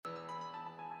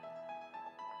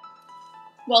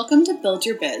Welcome to Build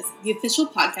Your Biz, the official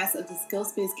podcast of the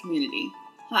Skillspace community.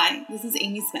 Hi, this is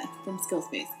Amy Smith from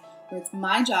Skillspace, where it's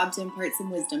my job to impart some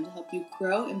wisdom to help you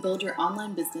grow and build your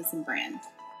online business and brand.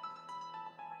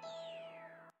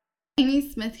 Amy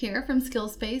Smith here from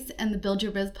Skillspace and the Build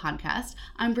Your Biz podcast.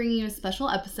 I'm bringing you a special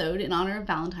episode in honor of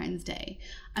Valentine's Day.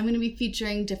 I'm going to be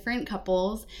featuring different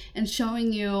couples and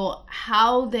showing you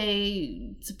how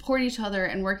they support each other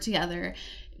and work together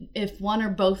if one or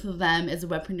both of them is a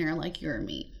webpreneur like you or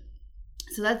me.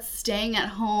 So that's staying at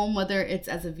home, whether it's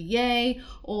as a VA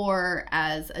or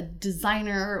as a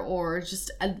designer or just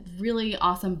a really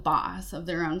awesome boss of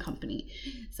their own company.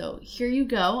 So here you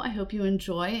go. I hope you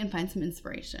enjoy and find some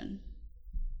inspiration.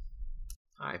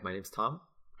 Hi, my name's Tom.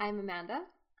 I'm Amanda.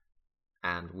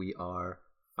 And we are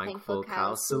Thankful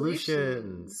Cow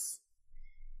Solutions.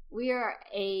 We are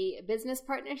a business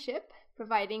partnership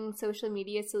providing social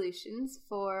media solutions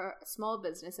for small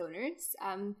business owners.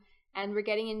 And we're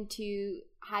getting into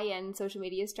high-end social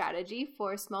media strategy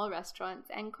for small restaurants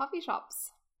and coffee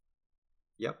shops.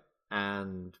 Yep.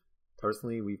 And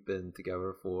personally, we've been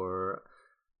together for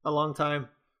a long time.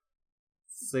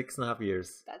 6.5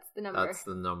 years. That's the number. That's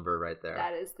the number right there.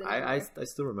 That is the number. I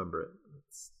still remember it.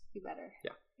 You better.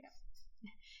 Yeah.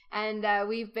 And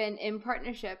we've been in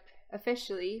partnership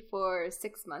officially for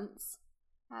 6 months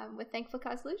with Thankful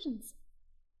Cow Solutions.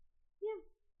 Yeah.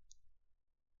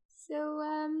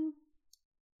 So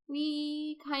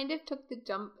we kind of took the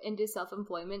jump into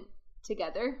self-employment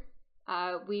together.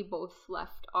 We both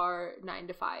left our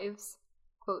 9-to-5s,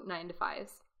 quote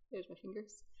 9-to-5s, there's my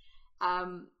fingers,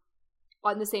 on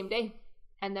the same day.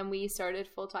 And then we started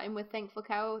full-time with Thankful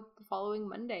Cow the following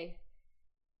Monday.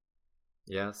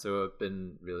 Yeah, so it's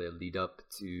been really a lead up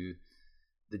to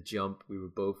the jump. We were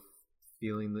both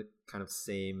feeling the kind of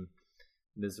same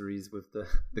miseries with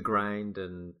the grind,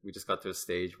 and we just got to a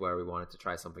stage where we wanted to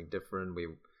try something different. We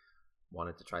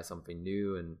wanted to try something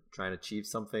new and try and achieve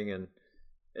something, and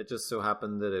it just so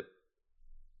happened that it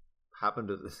happened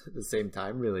at the same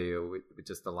time, really. We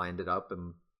just aligned it up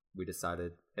and we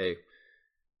decided, hey,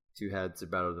 two heads are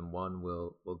better than one.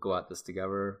 We'll go at this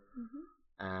together.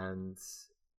 Mm-hmm. And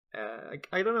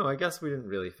I don't know, I guess we didn't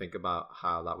really think about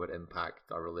how that would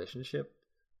impact our relationship.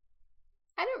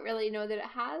 I don't really know that it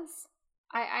has.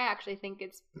 I actually think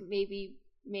it's maybe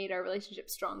made our relationship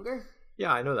stronger.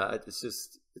 Yeah, I know that.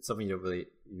 It's something you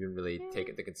didn't really take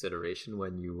into consideration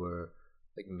when you were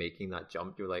like making that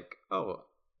jump. You're like, oh,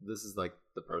 this is like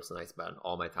the person I spent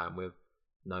all my time with.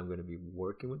 Now I'm going to be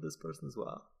working with this person as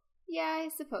well. Yeah, I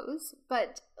suppose.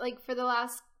 But like for the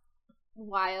last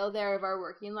while there of our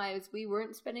working lives, we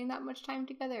weren't spending that much time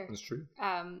together. That's true.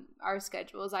 Our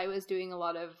schedules, I was doing a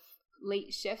lot of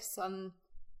late shifts on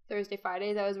Thursday,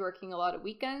 Fridays. I was working a lot of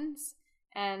weekends.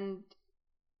 And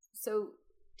so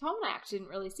Tom and I actually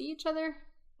didn't really see each other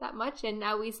that much. And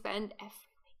now we spend every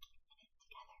waking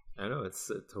minute together. I know, it's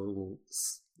a total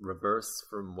reverse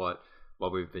from what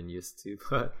we've been used to.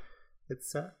 But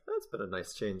it's been a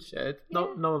nice change.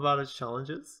 None of its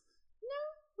challenges.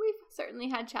 No, we've certainly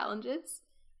had challenges.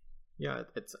 Yeah,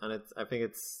 I think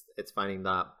it's finding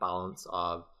that balance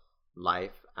of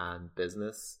life and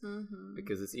business, mm-hmm.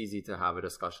 because it's easy to have a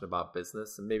discussion about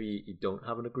business and maybe you don't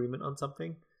have an agreement on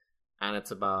something, and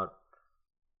it's about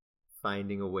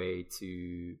finding a way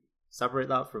to separate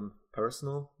that from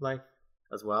personal life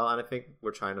as well. And I think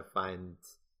we're trying to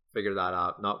figure that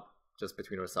out, not just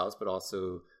between ourselves but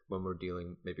also when we're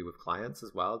dealing maybe with clients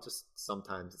as well. Just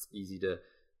sometimes it's easy to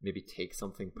maybe take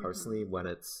something personally, mm-hmm.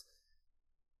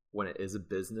 when it is a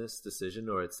business decision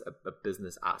or it's a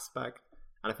business aspect.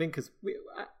 And I think because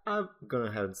I'm going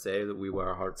ahead and say that we wear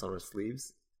our hearts on our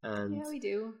sleeves. And yeah, we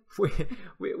do.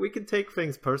 We can take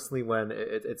things personally when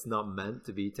it's not meant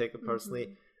to be taken personally.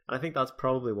 Mm-hmm. And I think that's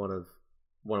probably one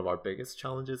of our biggest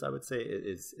challenges, I would say,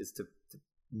 is to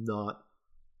not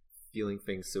feeling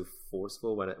things so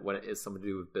forceful when it is something to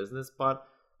do with business. But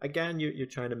again, you're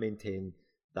trying to maintain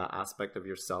that aspect of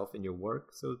yourself in your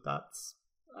work. So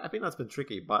I think that's been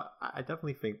tricky. But I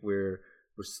definitely think we're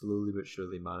slowly but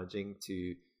surely managing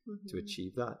to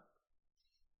achieve that.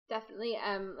 Definitely.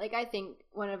 I think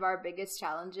one of our biggest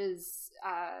challenges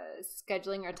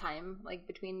scheduling our time like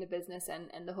between the business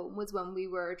and the home was when we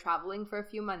were traveling for a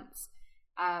few months.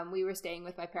 We were staying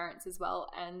with my parents as well,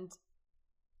 and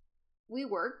we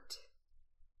worked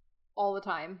all the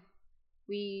time.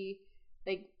 We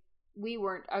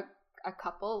weren't a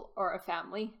couple or a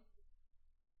family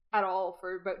at all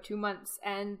for about 2 months,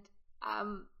 and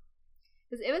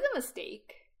it was a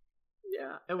mistake.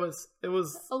 Yeah, it was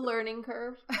a learning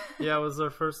curve. Yeah, it was our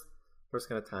first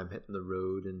kind of time hitting the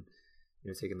road, and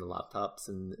taking the laptops,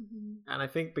 and I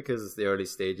think because it's the early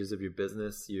stages of your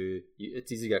business,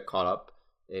 it's easy to get caught up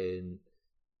in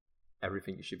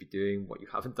everything you should be doing, what you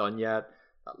haven't done yet.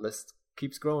 That list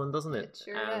keeps growing, doesn't it? It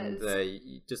sure does.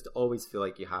 You just always feel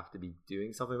like you have to be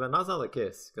doing something, but that's not the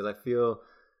case, because I feel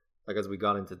like as we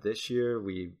got into this year,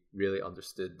 we really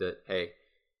understood that, hey,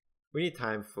 we need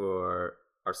time for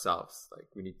ourselves. Like,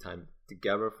 we need time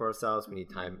together for ourselves. We need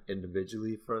time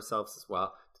individually for ourselves as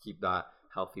well, to keep that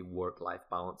healthy work-life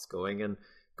balance going. And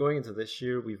going into this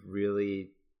year, we've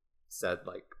really said,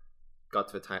 like, got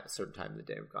to a certain time in the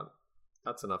day, we've gone,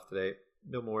 that's enough today.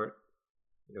 No more,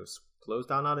 close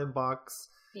down that inbox.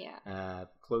 Yeah.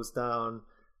 Close down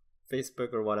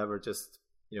Facebook or whatever. Just,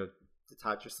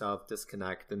 detach yourself,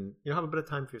 disconnect, and have a bit of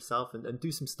time for yourself, and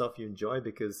do some stuff you enjoy,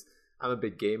 because I'm a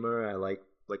big gamer. I like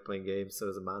playing games, so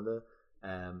does Amanda.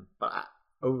 But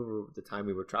over the time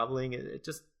we were traveling, it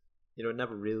just it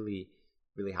never really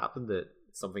happened that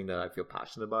something that I feel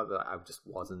passionate about that I just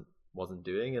wasn't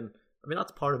doing. And I mean,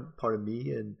 that's part of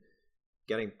me, and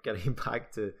getting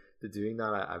back to doing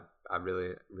that, I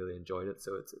really enjoyed it.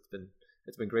 So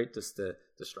it's been great just to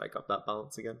strike up that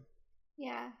balance again.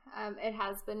 Yeah, it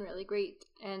has been really great,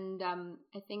 and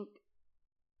I think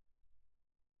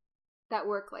that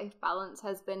work-life balance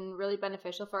has been really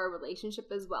beneficial for our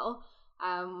relationship as well.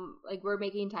 Like, we're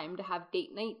making time to have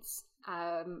date nights.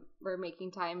 We're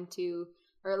making time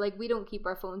we don't keep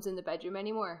our phones in the bedroom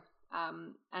anymore,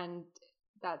 and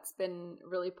that's been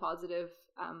really positive.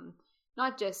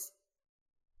 Not just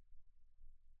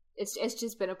it's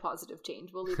just been a positive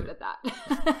change. We'll leave it at that.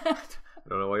 I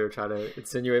don't know what you're trying to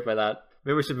insinuate by that.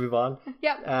 Maybe we should move on.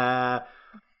 Yeah.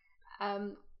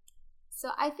 So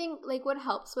I think, like, what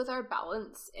helps with our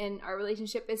balance in our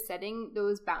relationship is setting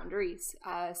those boundaries,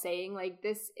 saying, like,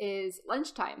 this is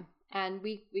lunchtime, and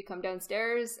we come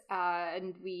downstairs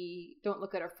and we don't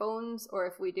look at our phones, or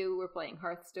if we do, we're playing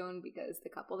Hearthstone, because the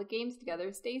couple that games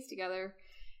together stays together.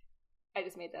 I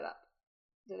just made that up.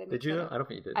 Did you? I don't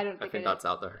think you did. I think that's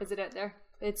out there. Is it out there?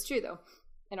 It's true, though,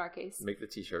 in our case. Make the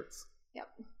t-shirts. Yep.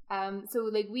 So,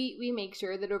 like, we make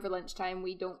sure that over lunchtime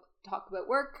we don't talk about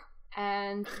work.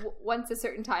 And once a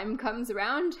certain time comes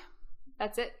around,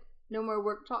 that's it. No more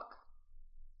work talk.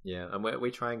 Yeah, and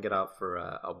we try and get out for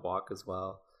a walk as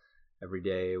well. Every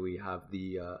day we have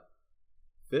the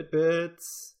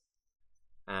Fitbits,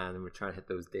 and we're trying to hit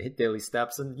those daily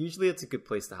steps. And usually it's a good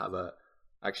place to have it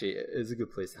is a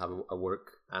good place to have a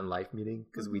work and life meeting,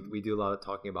 because we do a lot of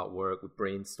talking about work. We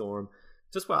brainstorm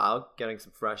just while out getting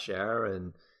some fresh air,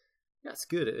 and yeah, it's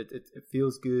good. It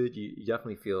feels good. You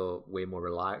definitely feel way more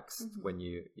relaxed when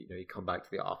you come back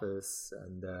to the office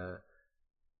and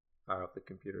fire up the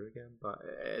computer again. But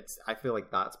I feel like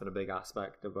that's been a big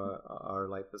aspect of our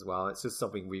life as well. It's just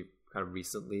something we've kind of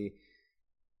recently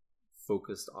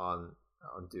focused on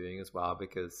doing as well,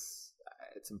 because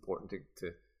it's important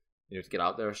to get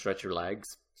out there, stretch your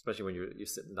legs, especially when you're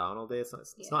sitting down all day.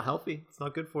 It's not healthy. It's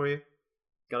not good for you.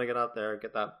 Gotta get out there,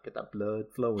 get that blood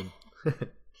flowing.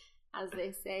 As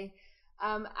they say.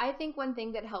 I think one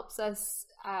thing that helps us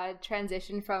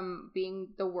transition from being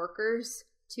the workers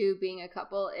to being a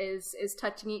couple is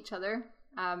touching each other,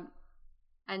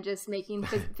 and just making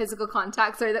physical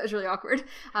contact. Sorry, that was really awkward.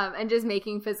 And just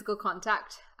making physical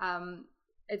contact.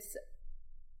 It's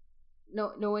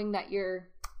knowing that you're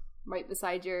right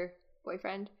beside your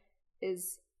boyfriend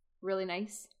is really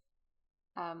nice.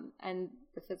 And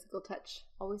the physical touch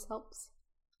always helps.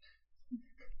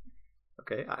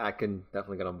 Okay, I can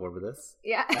definitely get on board with this.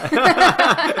 Yeah.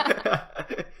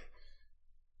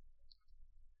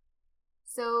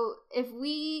 So if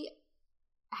we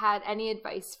had any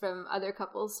advice from other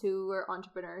couples who were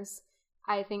entrepreneurs,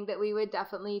 I think that we would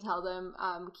definitely tell them,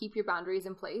 keep your boundaries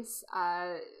in place.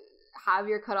 Have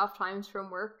your cutoff times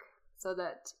from work so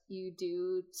that you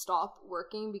do stop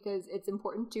working, because it's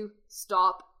important to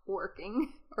stop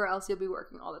working, or else you'll be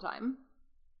working all the time.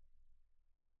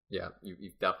 Yeah,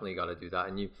 you've definitely got to do that,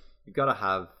 and you've got to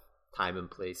have time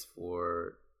and place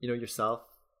for yourself.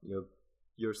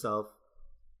 Yourself.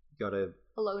 You got to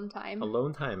alone time.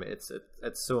 Alone time. It's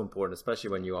so important, especially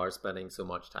when you are spending so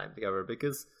much time together,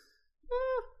 because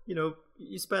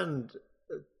you spend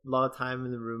a lot of time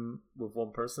in the room with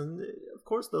one person. Of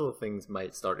course, little things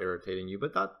might start irritating you,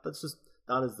 but that is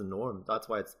the norm. That's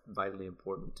why it's vitally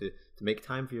important to make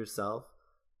time for yourself,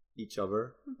 each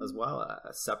other as well,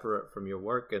 separate from your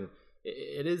work. And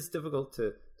it is difficult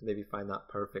to maybe find that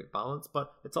perfect balance,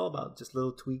 but it's all about just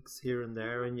little tweaks here and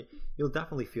there, and you'll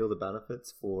definitely feel the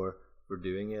benefits for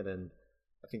doing it. And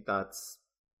I think that's,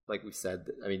 like we said,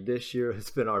 I mean, this year has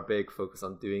been our big focus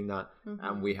on doing that,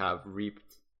 and we have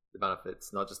reaped the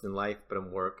benefits, not just in life, but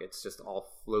in work. It's just all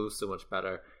flows so much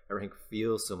better. Everything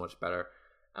feels so much better.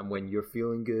 And when you're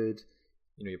feeling good,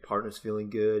 you know, your partner's feeling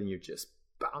good, and you're just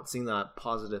bouncing that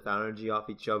positive energy off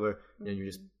each other, and you're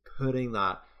just putting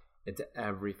that into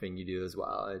everything you do as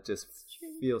well. It just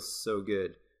feels so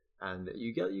good. And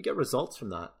you get results from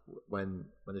that when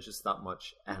there's just that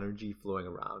much energy flowing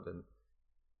around, and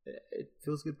it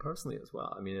feels good personally as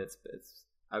well. I mean, it's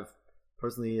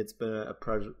been a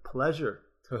pleasure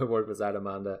to work with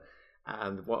Amanda.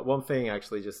 And one thing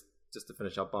actually, just to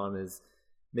finish up on, is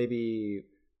maybe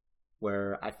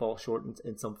where I fall short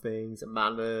in some things.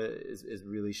 Amanda is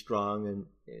really strong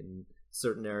in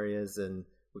certain areas, and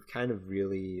we've kind of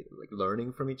really like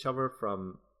learning from each other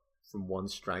from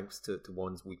one's strengths to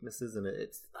one's weaknesses, and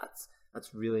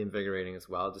that's really invigorating as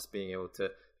well. Just being able to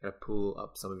kind of pull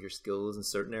up some of your skills in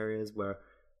certain areas where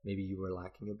maybe you were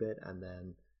lacking a bit, and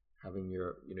then having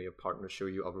your partner show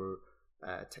you other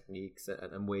techniques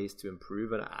and ways to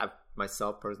improve. And I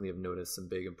myself personally have noticed some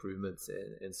big improvements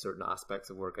in certain aspects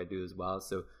of work I do as well.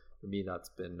 So for me, that's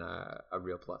been a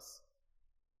real plus.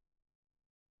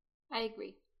 I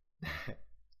agree.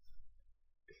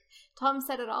 Tom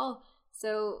said it all.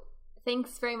 So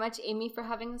thanks very much, Amy, for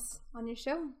having us on your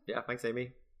show. Yeah, thanks,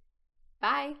 Amy.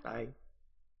 Bye. Bye.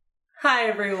 Hi,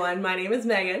 everyone. My name is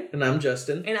Megan. And I'm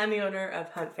Justin. And I'm the owner of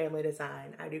Hunt Family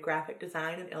Design. I do graphic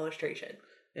design and illustration.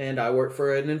 And I work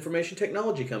for an information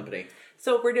technology company.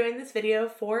 So we're doing this video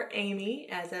for Amy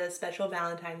as a special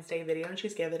Valentine's Day video, and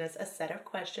she's given us a set of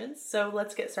questions. So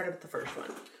let's get started with the first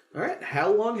one. All right.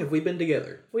 How long have we been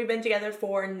together? We've been together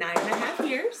for 9.5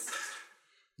 years.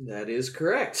 That is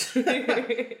correct.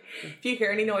 If you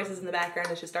hear any noises in the background,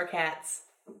 it's just our cats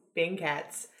being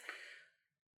cats.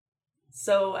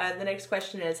 So the next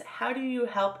question is, how did you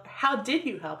help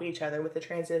each other with the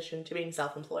transition to being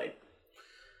self-employed?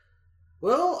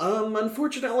 Well,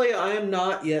 unfortunately, I am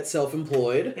not yet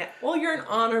self-employed. Yeah. Well, you're an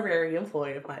honorary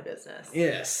employee of my business.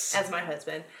 Yes. As my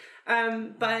husband.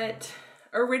 But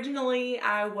originally,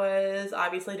 I was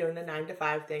obviously doing the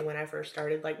 9-to-5 thing when I first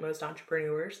started, like most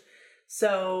entrepreneurs.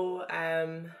 So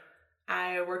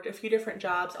I worked a few different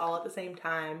jobs all at the same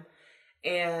time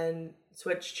and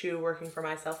switched to working for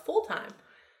myself full-time.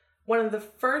 One of the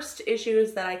first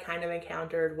issues that I kind of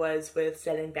encountered was with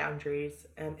setting boundaries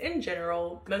in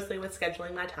general, mostly with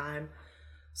scheduling my time.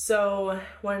 So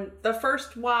when the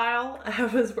first while I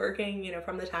was working,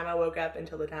 from the time I woke up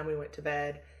until the time we went to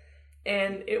bed,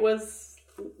 and it was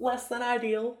less than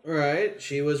ideal. Right.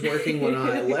 She was working when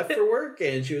I left for work,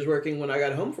 and she was working when I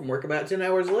got home from work about 10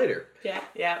 hours later.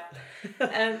 Yeah.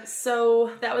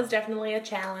 So that was definitely a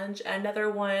challenge. Another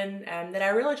one that I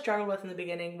really struggled with in the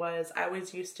beginning was I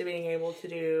was used to being able to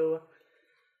do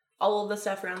all of the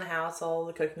stuff around the house, all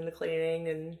the cooking, the cleaning,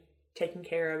 and taking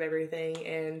care of everything.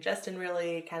 And Justin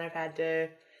really kind of had to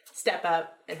step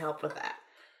up and help with that.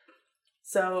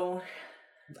 So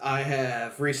I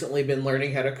have recently been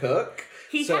learning how to cook,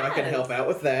 I can help out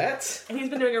with that. And he's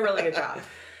been doing a really good job.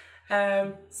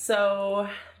 So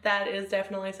that is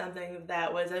definitely something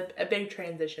that was a big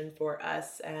transition for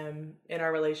us in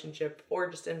our relationship, or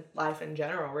just in life in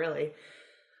general, really.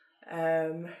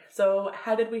 So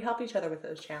how did we help each other with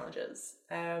those challenges?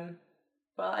 Well,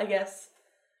 I guess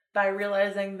by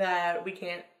realizing that we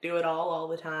can't do it all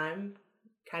the time,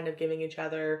 kind of giving each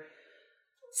other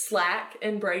slack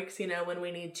and breaks, when we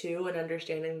need to, and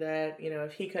understanding that,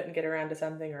 if he couldn't get around to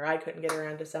something or I couldn't get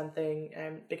around to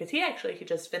something, because he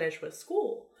just finished with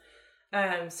school.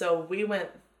 So we went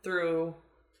through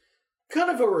kind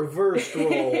of a reversed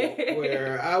role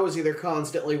where I was either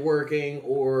constantly working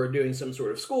or doing some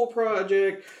sort of school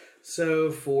project.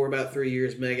 So for about 3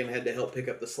 years, Megan had to help pick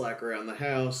up the slack around the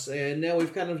house, and now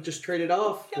we've kind of just traded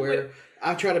off where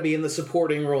I try to be in the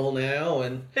supporting role now,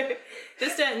 and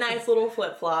just a nice little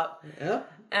flip-flop.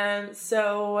 Yeah.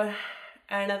 So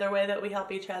another way that we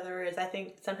help each other is I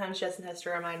think sometimes Justin has to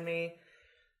remind me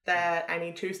that I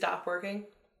need to stop working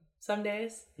some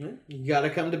days. Yeah. You got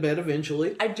to come to bed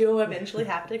eventually. I do eventually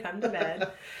have to come to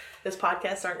bed. This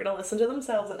podcast aren't going to listen to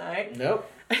themselves at night. Nope.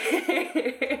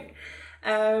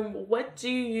 What do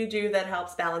you do that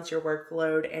helps balance your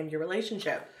workload and your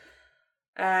relationship?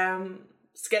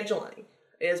 Scheduling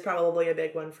is probably a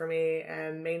big one for me.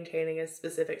 Maintaining a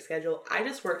specific schedule. I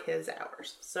just work his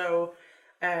hours. So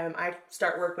I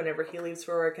start work whenever he leaves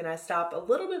for work, and I stop a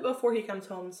little bit before he comes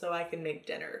home so I can make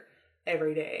dinner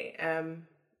every day.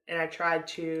 And I try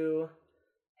to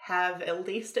have at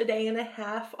least a day and a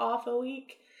half off a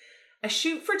week. I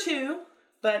shoot for 2,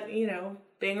 but,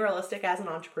 being realistic as an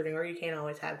entrepreneur, you can't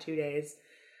always have 2 days.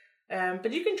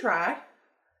 But you can try.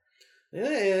 Yeah,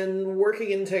 and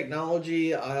working in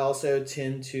technology, I also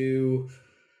tend to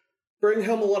bring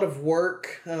home a lot of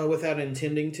work without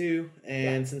intending to.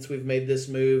 And since we've made this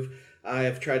move,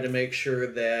 I've tried to make sure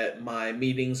that my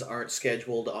meetings aren't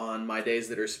scheduled on my days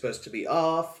that are supposed to be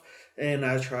off. And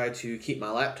I try to keep my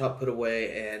laptop put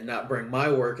away and not bring my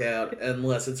work out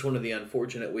unless it's one of the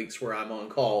unfortunate weeks where I'm on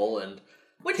call and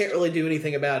can't really do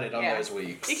anything about it on those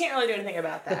weeks. You can't really do anything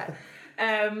about that.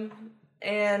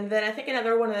 And then I think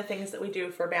another one of the things that we do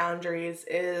for boundaries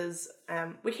is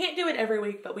we can't do it every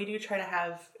week, but we do try to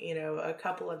have, a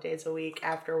couple of days a week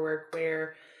after work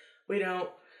where we don't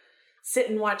sit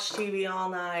and watch TV all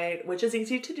night, which is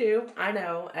easy to do, I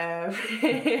know,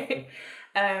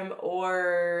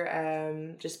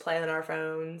 or just play on our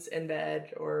phones in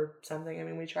bed or something. I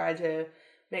mean, we try to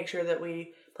make sure that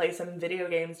we play some video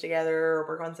games together or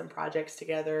work on some projects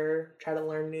together, try to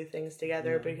learn new things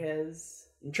together because...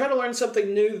 Try to learn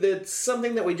something new that's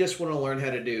something that we just want to learn how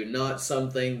to do, not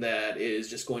something that is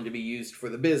just going to be used for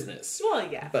the business.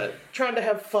 Well, yeah. But trying to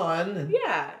have fun. And...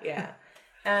 Yeah.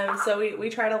 So we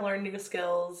try to learn new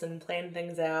skills and plan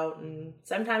things out, and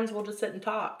sometimes we'll just sit and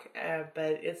talk,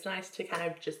 but it's nice to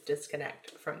kind of just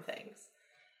disconnect from things.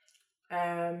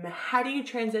 How do you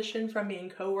transition from being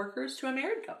co-workers to a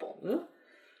married couple?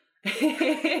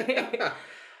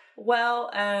 Well,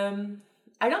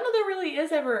 I don't know there really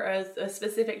is ever a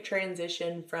specific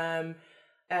transition from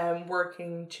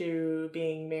working to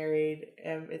being married.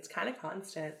 It's kind of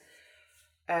constant.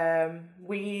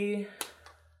 We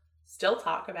still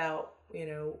talk about,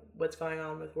 what's going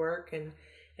on with work and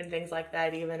things like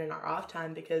that, even in our off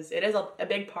time, because it is a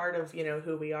big part of,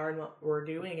 who we are and what we're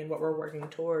doing and what we're working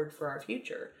toward for our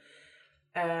future.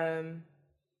 I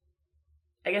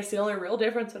guess the only real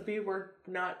difference would be we're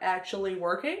not actually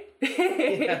working.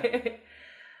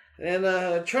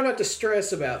 And try not to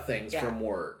stress about things from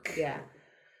work. Yeah.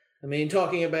 I mean,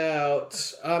 talking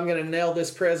about, I'm going to nail this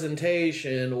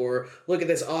presentation, or look at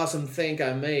this awesome thing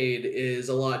I made is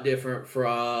a lot different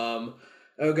from,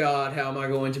 oh God, how am I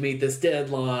going to meet this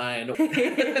deadline?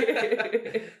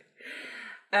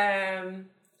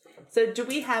 So do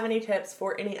we have any tips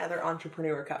for any other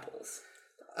entrepreneur couples?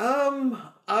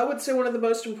 I would say one of the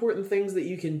most important things that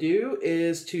you can do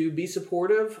is to be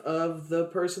supportive of the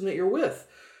person that you're with.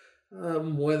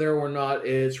 Whether or not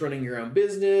it's running your own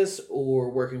business or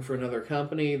working for another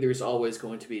company, there's always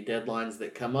going to be deadlines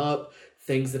that come up,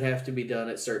 things that have to be done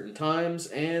at certain times,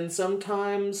 and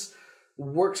sometimes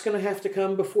work's going to have to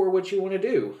come before what you want to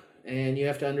do. And you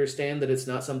have to understand that it's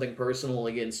not something personal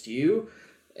against you,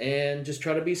 and just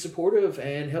try to be supportive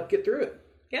and help get through it.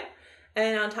 Yeah.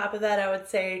 And on top of that, I would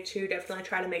say to definitely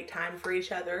try to make time for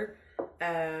each other.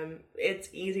 It's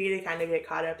easy to kind of get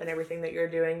caught up in everything that you're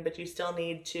doing, but you still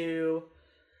need to,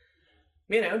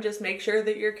 just make sure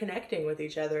that you're connecting with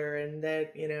each other and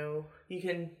that, you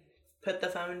can put the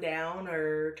phone down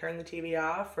or turn the TV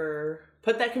off or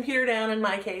put that computer down in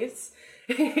my case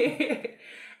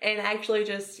and actually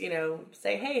just,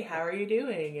 say, hey, how are you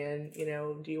doing? And,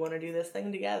 do you want to do this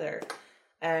thing together?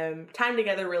 Time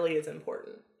together really is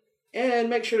important. And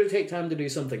make sure to take time to do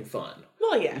something fun.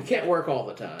 Well, yeah. You can't work all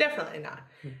the time. Definitely not.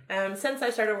 Since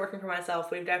I started working for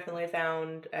myself, we've definitely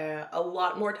found a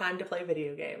lot more time to play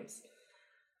video games.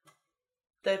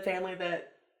 The family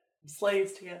that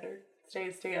slays together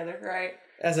stays together, right?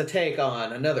 As a take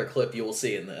on another clip you will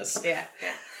see in this. Yeah.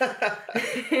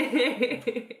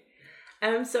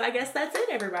 So I guess that's it,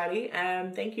 everybody.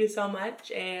 Thank you so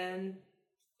much, and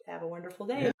have a wonderful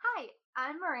day. Yeah. Hi,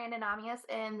 I'm Miranda Namias,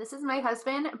 and this is my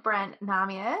husband, Brent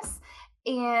Namias.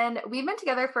 And we've been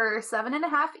together for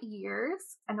 7.5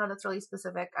 years. I know that's really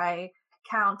specific. I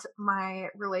count my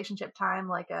relationship time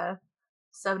like a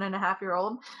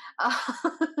 7.5-year-old.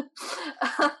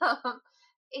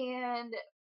 And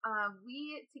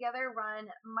we together run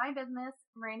my business,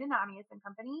 Miranda Namias and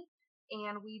Company,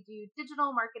 and we do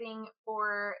digital marketing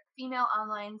for female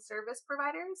online service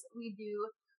providers. We do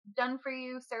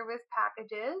done-for-you service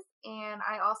packages, and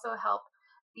I also help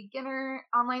beginner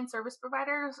online service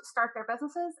providers start their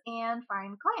businesses and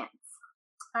find clients.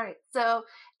 All right, so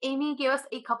Amy gave us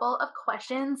a couple of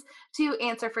questions to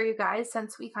answer for you guys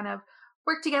since we kind of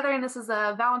work together and this is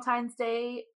a Valentine's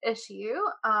Day issue.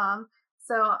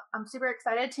 So I'm super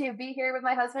excited to be here with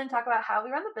my husband and talk about how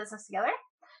we run the business together.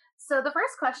 So the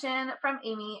first question from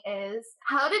Amy is,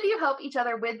 how did you help each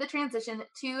other with the transition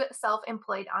to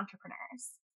self-employed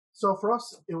entrepreneurs? So for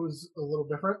us, it was a little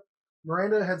different.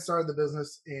 Miranda had started the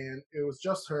business and it was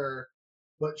just her,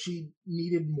 but she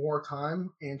needed more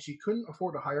time and she couldn't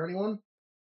afford to hire anyone.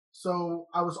 So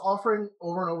I was offering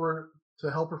over and over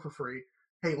to help her for free.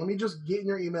 Hey, let me just get in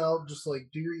your email, just like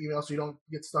do your email so you don't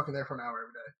get stuck in there for an hour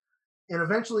every day. And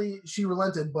eventually she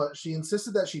relented, but she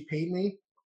insisted that she paid me.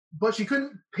 but she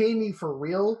couldn't pay me for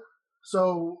real.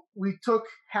 So we took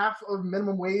half of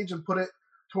minimum wage and put it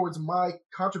towards my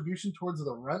contribution towards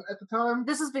the rent at the time.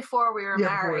 This is before we were married.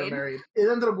 Before we were married.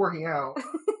 It ended up working out,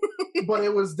 but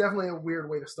it was definitely a weird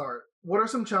way to start. What are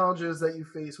some challenges that you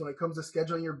face when it comes to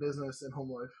scheduling your business and home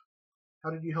life? How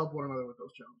did you help one another with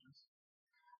those challenges?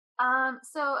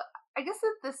 So I guess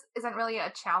that this isn't really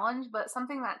a challenge, but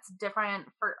something that's different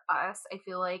for us, I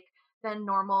feel like, than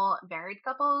normal married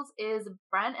couples is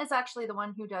Brent is actually the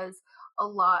one who does a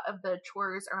lot of the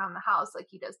chores around the house. Like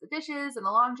he does the dishes and the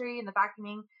laundry and the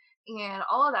vacuuming and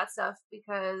all of that stuff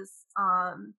because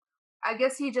I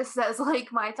guess he just says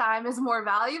like my time is more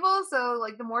valuable. So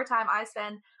like the more time I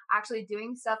spend actually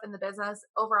doing stuff in the business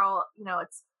overall,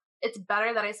 it's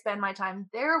better that I spend my time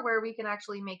there where we can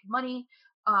actually make money.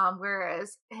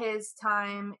 Whereas his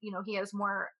time, he has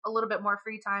a little bit more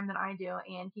free time than I do,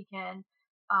 and he can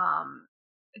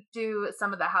do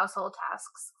some of the household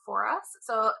tasks for us.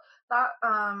 So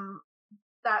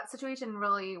that situation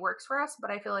really works for us,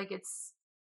 but I feel like it's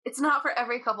not for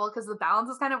every couple because the balance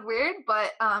is kind of weird,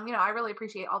 but I really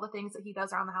appreciate all the things that he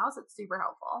does around the house. It's super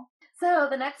helpful. So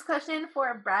the next question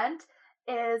for Brent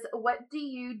is, what do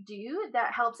you do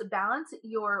that helps balance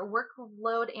your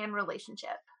workload and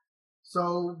relationship?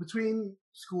 So between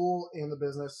school and the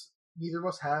business, neither of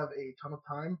us have a ton of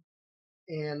time,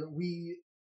 and we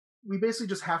basically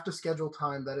just have to schedule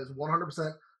time that is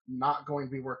 100% not going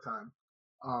to be work time.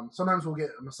 Sometimes we'll get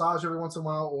a massage every once in a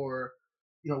while, or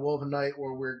we'll have a night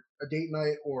where we're a date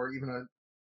night, or even a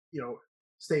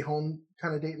stay home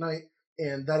kind of date night,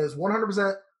 and that is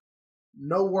 100%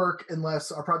 no work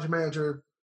unless our project manager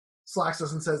slacks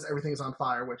us and says everything is on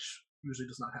fire, which usually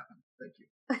does not happen. Thank you.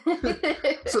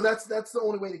 So that's the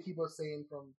only way to keep us sane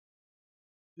from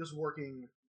just working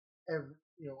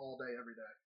all day every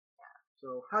day. Yeah.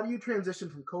 So how do you transition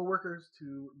from coworkers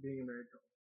to being a married couple?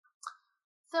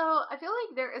 So I feel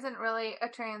like there isn't really a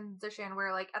transition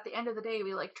where like at the end of the day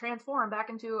we like transform back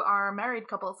into our married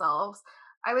couple selves.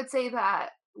 I would say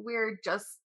that we're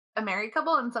just a married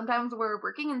couple, and sometimes we're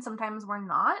working and sometimes we're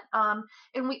not.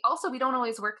 And we don't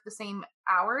always work the same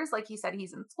hours. Like he said,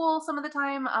 he's in school some of the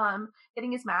time,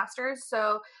 getting his master's.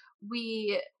 So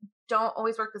we don't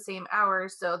always work the same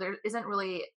hours. So there isn't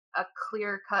really a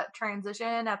clear cut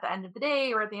transition at the end of the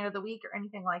day or at the end of the week or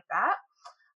anything like that.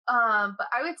 But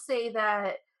I would say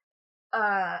that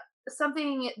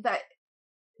something that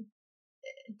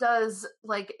does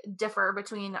like differ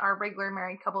between our regular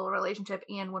married couple relationship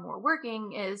and when we're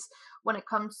working is when it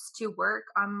comes to work,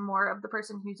 I'm more of the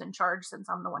person who's in charge since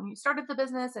I'm the one who started the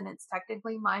business and it's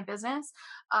technically my business.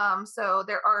 So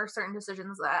there are certain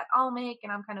decisions that I'll make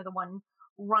and I'm kind of the one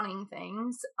running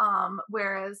things.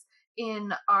 Whereas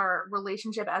in our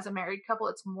relationship as a married couple,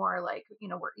 it's more like,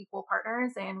 we're equal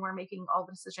partners and we're making all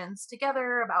the decisions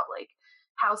together about like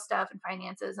house stuff and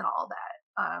finances and all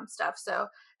that stuff. So,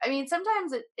 I mean,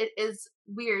 sometimes it is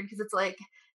weird because it's like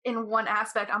in one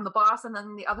aspect I'm the boss and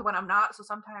then the other one I'm not. So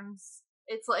sometimes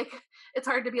it's like, it's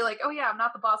hard to be like, oh yeah, I'm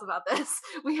not the boss about this.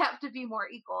 We have to be more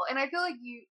equal. And I feel like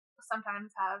you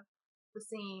sometimes have the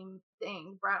same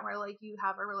thing, Brent, where like you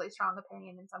have a really strong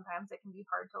opinion and sometimes it can be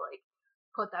hard to like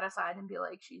put that aside and be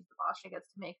like, she's the boss, she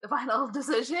gets to make the final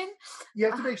decision. You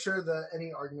have to make sure that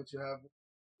any arguments you have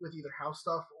with either house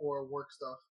stuff or work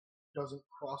stuff doesn't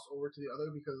cross over to the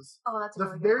other, because the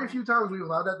really very few times we've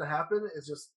allowed that to happen,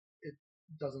 it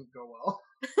doesn't go well.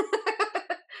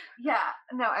 Yeah,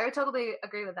 no, I would totally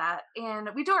agree with that. And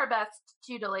we do our best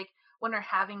too to like, when we're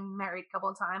having married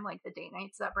couple time, like the date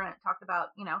nights that Brent talked about,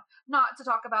 not to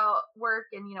talk about work,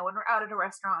 and when we're out at a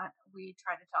restaurant, we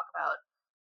try to talk about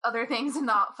other things and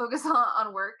not focus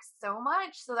on work so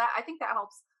much. So that I think that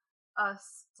helps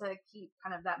us to keep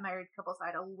kind of that married couple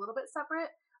side a little bit separate.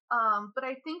 But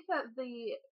I think that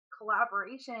the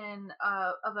collaboration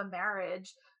of a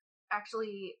marriage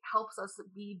actually helps us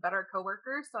be better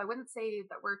coworkers. So I wouldn't say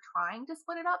that we're trying to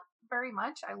split it up very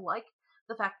much. I like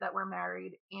the fact that we're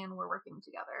married and we're working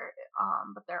together.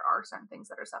 But there are certain things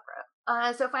that are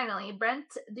separate. So finally, Brent,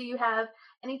 do you have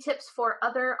any tips for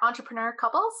other entrepreneur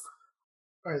couples?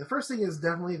 All right. The first thing is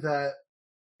definitely that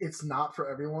it's not for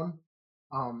everyone.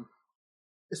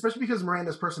 Especially because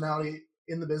Miranda's personality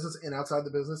in the business and outside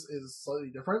the business is slightly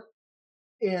different.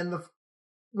 And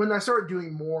when I started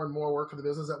doing more and more work for the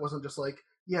business, that wasn't just like,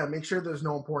 yeah, make sure there's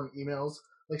no important emails,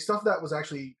 like stuff that was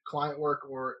actually client work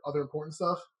or other important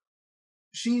stuff.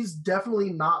 She's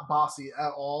definitely not bossy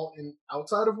at all in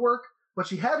outside of work, but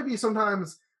she had to be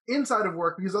sometimes inside of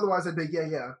work, because otherwise I'd be,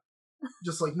 yeah,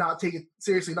 just like not take it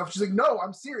seriously enough. She's like, no,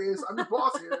 I'm serious. I'm the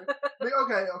boss here. Like,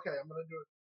 okay, I'm going to do it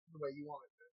the way you want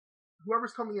it.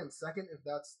 Whoever's coming in second, if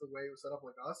that's the way it was set up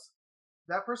like us,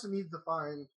 that person needs to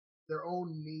find their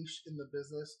own niche in the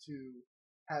business to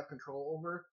have control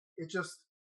over.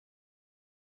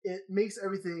 It makes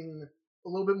everything a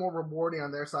little bit more rewarding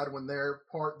on their side when their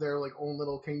like own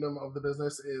little kingdom of the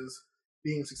business is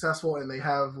being successful and they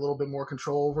have a little bit more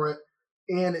control over it.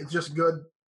 And it's just good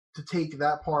to take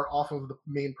that part off of the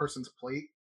main person's plate.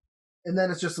 And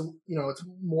then it's just, it's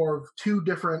more of two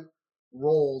different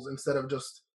roles instead of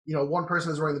just, one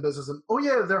person is running the business and, oh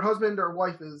yeah, their husband or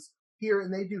wife is here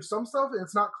and they do some stuff and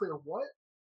it's not clear what.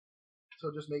 So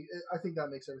I think that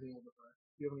makes everything a little different.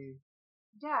 Do you have any?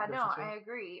 Yeah, no, I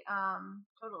agree.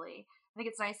 Totally. I think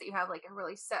it's nice that you have like a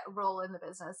really set role in the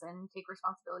business and take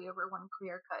responsibility over one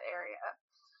clear cut area.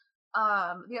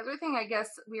 The other thing I guess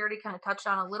we already kind of touched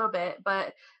on a little bit,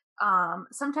 but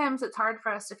sometimes it's hard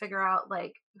for us to figure out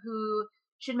like who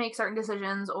should make certain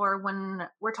decisions, or when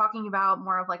we're talking about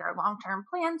more of like our long-term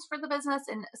plans for the business,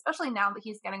 and especially now that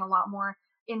he's getting a lot more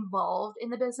involved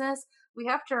in the business, we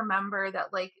have to remember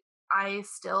that like I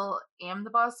still am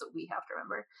the boss. We have to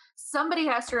remember. Somebody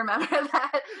has to remember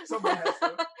that. Somebody has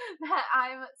to. That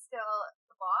I'm still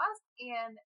the boss.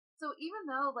 And so even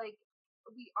though like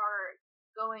we are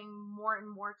going more and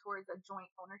more towards a joint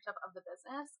ownership of the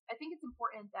business, I think it's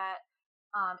important that,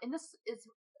 and this is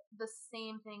the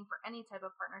same thing for any type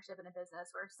of partnership in a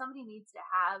business, where somebody needs to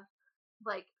have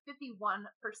like 51%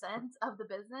 of the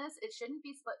business. It shouldn't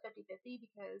be split 50-50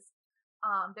 because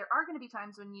there are going to be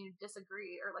times when you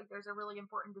disagree, or like there's a really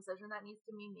important decision that needs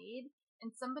to be made,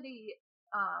 and somebody,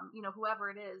 whoever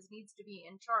it is, needs to be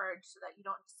in charge so that you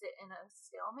don't sit in a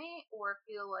stalemate or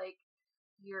feel like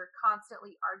you're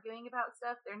constantly arguing about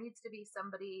stuff. There needs to be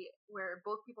somebody where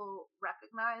both people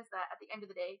recognize that at the end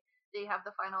of the day, they have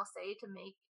the final say to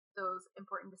make those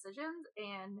important decisions,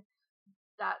 and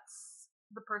that's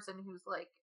the person who's like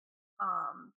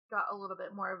got a little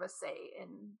bit more of a say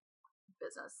in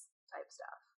business type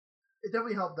stuff. It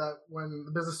definitely helped that when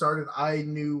the business started, I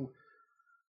knew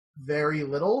very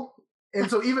little.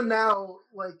 And so even now,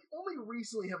 like only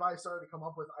recently have I started to come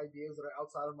up with ideas that are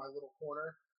outside of my little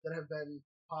corner that have been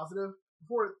positive.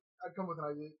 Before I'd come with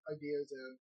ideas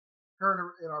and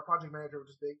her and our project manager would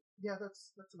just be, yeah,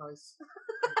 that's nice.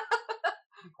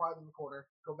 Be quiet in the corner.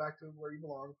 Go back to where you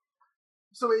belong.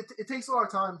 So it takes a lot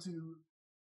of time to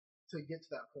get to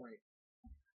that point.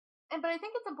 But I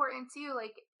think it's important too,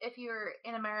 like if you're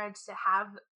in a marriage, to have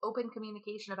open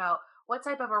communication about what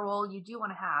type of a role you do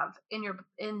want to have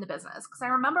in the business. Because I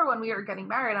remember when we were getting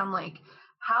married, I'm like,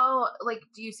 how, like,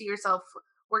 do you see yourself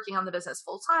working on the business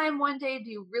full time one day? Do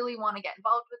you really want to get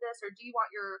involved with this, or do you want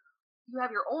you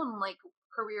have your own like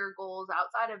career goals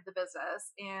outside of the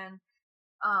business? And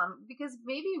because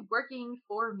maybe working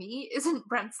for me isn't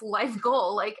Brent's life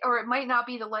goal, like, or it might not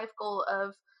be the life goal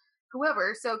of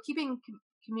whoever. So keeping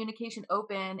communication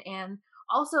open, and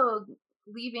also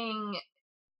leaving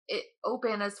it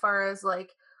open as far as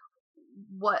like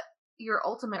what your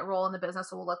ultimate role in the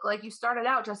business will look like. You started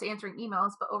out just answering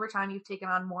emails, but over time you've taken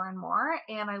on more and more,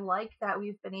 and I like that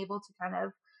we've been able to kind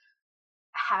of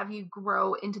have you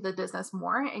grow into the business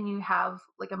more, and you have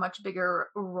like a much bigger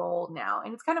role now,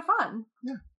 and it's kind of fun.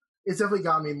 Yeah, it's definitely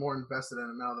got me more invested in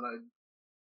it now that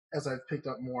as I've picked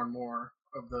up more and more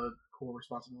of the core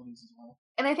responsibilities as well.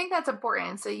 And I think that's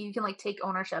important, so you can like take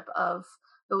ownership of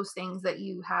those things that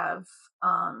you have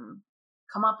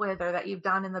come up with or that you've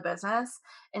done in the business,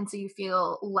 and so you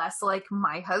feel less like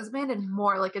my husband and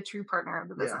more like a true partner of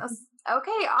the business. Yeah.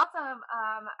 Okay, awesome.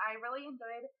 I really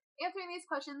enjoyed answering these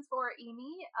questions for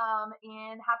Amy,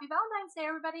 and happy Valentine's Day,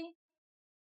 everybody.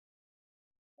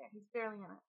 Yeah, he's barely in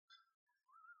it.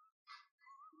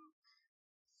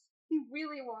 He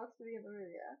really wants to be in the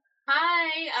video.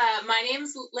 Hi, my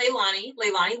name's Leilani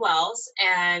Wells,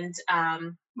 and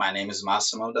my name is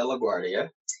Massimo Della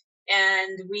Guardia.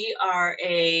 And we are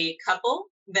a couple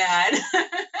that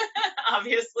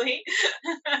obviously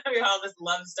we have all this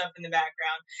love stuff in the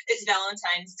background. It's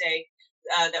Valentine's Day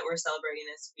that we're celebrating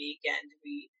this week, and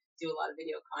we do a lot of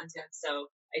video content. So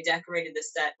I decorated the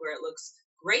set where it looks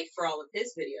great for all of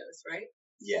his videos, right?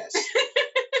 Yes.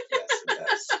 Yes, it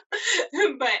does.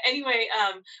 But anyway,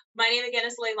 my name again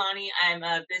is Leilani. I'm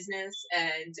a business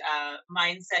and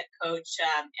mindset coach,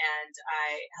 and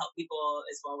I help people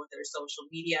as well with their social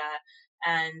media.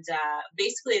 And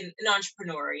basically, an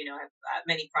entrepreneur. You know, I have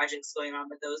many projects going on,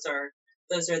 but those are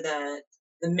the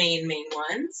main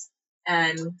ones.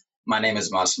 And my name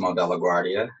is Massimo Della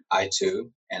Guardia. I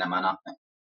too, and I'm an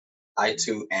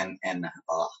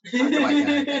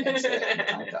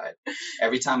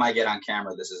every time I get on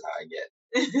camera, this is how I get.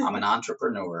 I'm an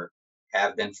entrepreneur,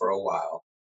 have been for a while,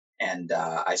 and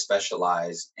I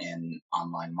specialize in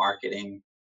online marketing,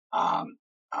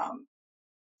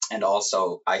 and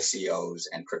also ICOs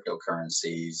and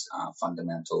cryptocurrencies,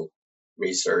 fundamental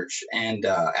research, and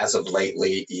as of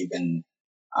lately, even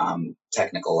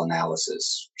technical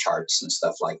analysis, charts and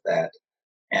stuff like that.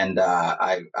 And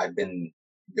I've been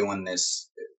doing this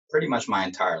pretty much my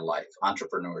entire life,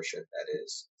 entrepreneurship, that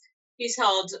is. He's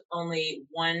held only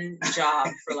one job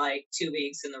for like 2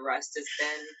 weeks, and the rest has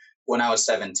been when I was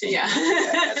 17, yeah.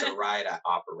 as a ride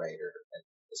operator at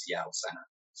the Seattle Center.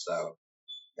 So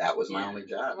that was my only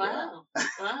job. Wow. Yeah.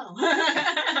 Wow.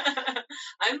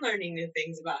 I'm learning new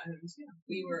things about him too.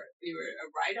 We were a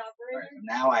ride operator. Right.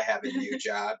 Now I have a new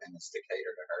job, and it's to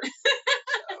cater to her.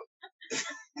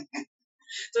 So.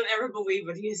 Don't ever believe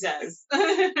what he says.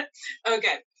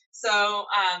 Okay. So,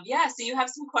 so you have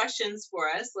some questions for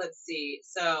us. Let's see.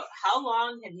 So how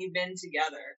long have you been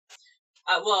together?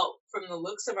 Well, from the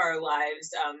looks of our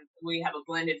lives, we have a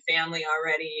blended family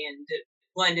already and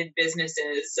blended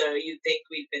businesses. So you'd think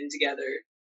we've been together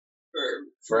for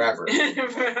forever.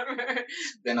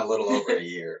 It's been a little over a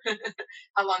year.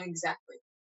 How long exactly?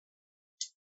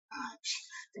 I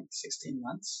think 16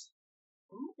 months.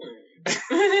 I hope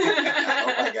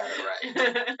I got it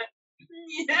right.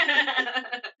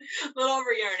 Yeah. A little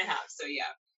over a year and a half. So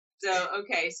yeah. So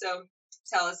okay. So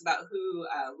tell us about who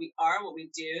we are, what we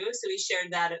do. So we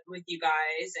shared that with you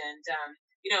guys, and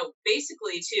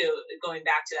basically too, going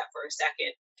back to that for a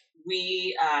second,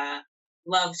 we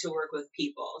love to work with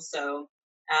people. So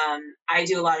I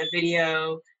do a lot of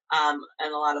video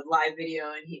and a lot of live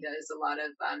video, and he does a lot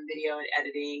of video and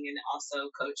editing and also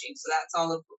coaching. So that's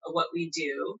all of what we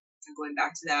do. And going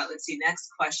back to that, let's see, next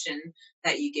question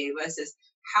that you gave us is,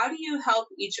 how do you help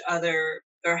each other,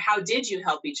 or how did you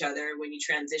help each other when you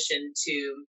transitioned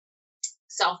to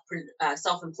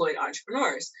self-employed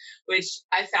entrepreneurs? Which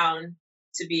I found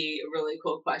to be a really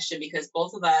cool question, because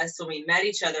both of us, when we met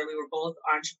each other, we were both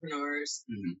entrepreneurs,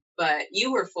 but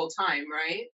you were full-time,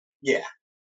 right? Yeah.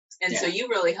 And so you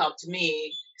really helped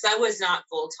me, because I was not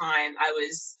full-time. I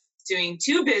was doing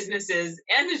 2 businesses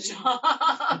and a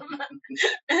job.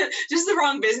 Just the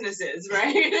wrong businesses,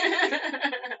 right?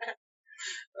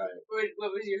 Right.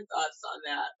 What was your thoughts on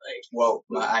that? Like, well,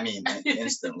 I mean,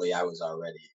 instantly I was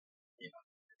already,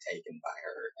 taken by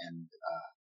her, and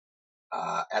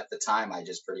at the time I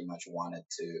just pretty much wanted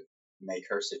to make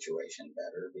her situation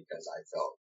better, because I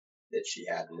felt that she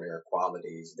had rare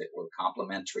qualities that were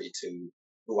complementary to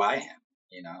who I am,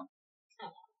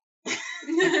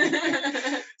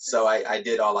 So I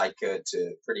did all I could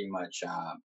to pretty much,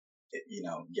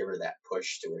 give her that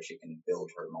push to where she can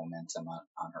build her momentum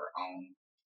on her own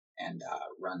and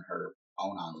run her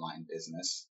own online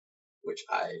business, which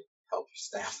I helped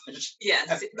establish.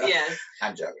 Yes, yes.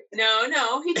 I'm joking.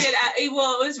 No, he did.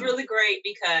 Well, it was really great,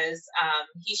 because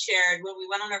he shared, when we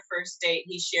went on our first date,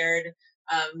 he shared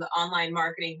the online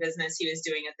marketing business he was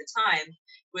doing at the time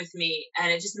with me,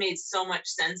 and it just made so much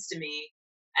sense to me.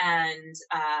 And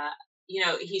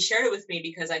he shared it with me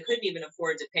because I couldn't even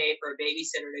afford to pay for a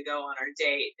babysitter to go on our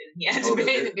date, and he had to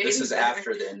pay the babysitter. This is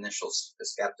after the initial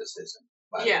skepticism,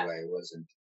 by the way. Wasn't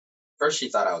first she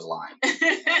thought I was lying.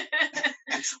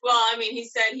 Well, I mean, he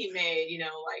said he made,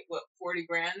 like what,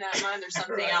 $40,000 that month or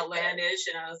something right, outlandish,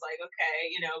 and I was like,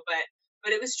 okay,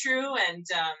 but it was true, and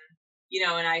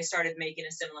and I started making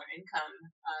a similar income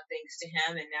thanks to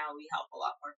him, and now we help a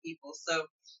lot more people. So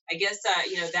I guess that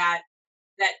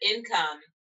income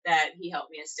that he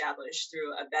helped me establish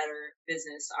through a better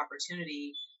business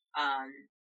opportunity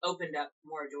opened up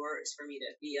more doors for me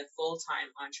to be a full-time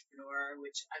entrepreneur,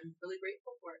 which I'm really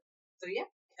grateful for. So yeah,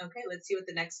 okay, let's see what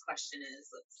the next question is.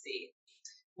 Let's see.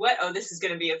 This is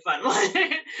going to be a fun one.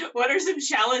 What are some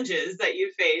challenges that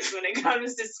you face when it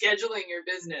comes to scheduling your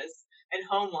business and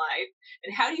home life,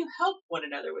 and how do you help one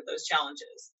another with those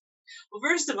challenges? Well,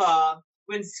 first of all,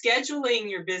 when scheduling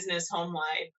your business home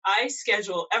life, I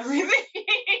schedule everything.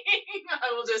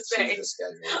 I will just say,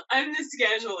 I'm the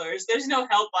scheduler. There's no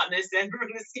help on this end from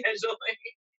the scheduling.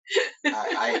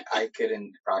 I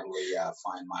couldn't probably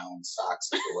find my own socks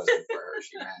if it wasn't for her.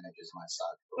 She manages my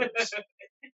sock drawers.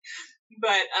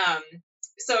 But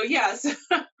so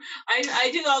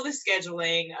I do all the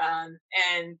scheduling,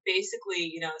 and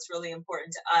basically, it's really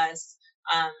important to us,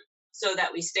 so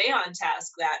that we stay on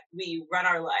task, that we run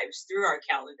our lives through our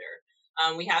calendar.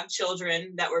 We have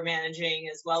children that we're managing,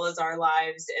 as well as our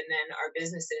lives, and then our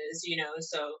businesses,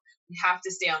 so we have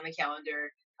to stay on the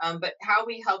calendar. But how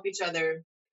we help each other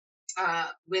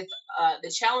with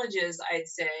the challenges, I'd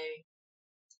say.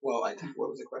 Well, I think, what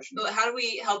was the question? How do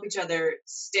we help each other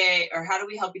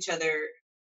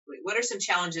what are some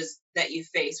challenges that you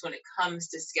face when it comes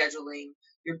to scheduling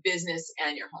your business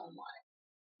and your home life?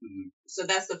 So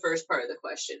that's the first part of the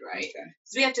question, right? Okay.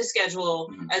 So we have to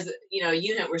schedule, as a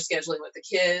unit, we're scheduling with the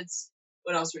kids.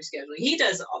 What else we're scheduling? He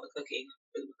does all the cooking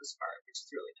for the most part, which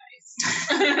is really nice.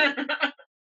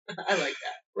 I like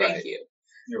that. Thank you.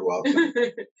 You're welcome.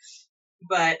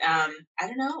 But I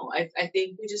don't know. I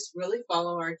think we just really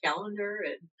follow our calendar,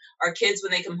 and our kids,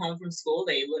 when they come home from school,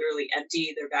 they literally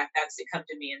empty their backpacks. They come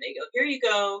to me and they go, "Here you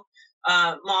go,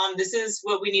 Mom. This is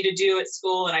what we need to do at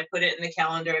school," and I put it in the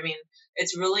calendar. I mean,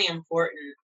 it's really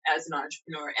important as an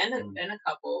entrepreneur and a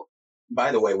couple.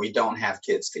 By the way, we don't have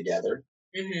kids together.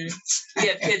 We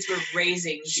have kids we're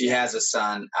raising. She has a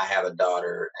son. I have a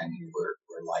daughter, and we're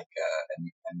like a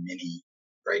mini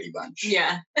Brady Bunch.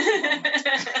 Yeah.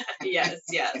 Yes.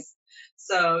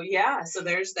 So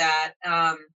there's that.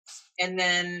 And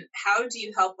then how do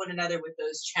you help one another with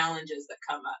those challenges that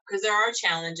come up? Because there are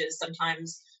challenges.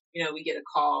 Sometimes, we get a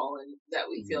call and that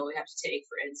we feel we have to take,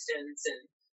 for instance,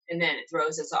 and then it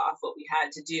throws us off what we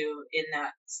had to do in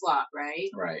that slot, right?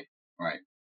 Right.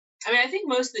 I mean, I think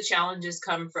most of the challenges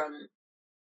come from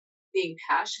being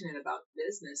passionate about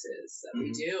businesses that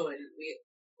we do, and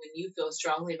when you feel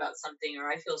strongly about something, or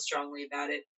I feel strongly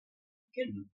about it,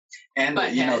 and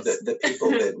the people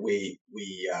that we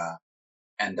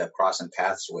end up crossing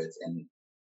paths with in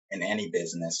any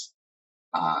business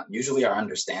usually are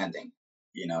understanding.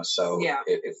 So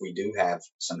if we do have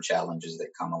some challenges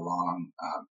that come along,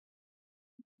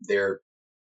 they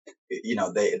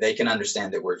can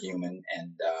understand that we're human,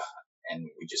 and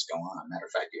we just go on. Matter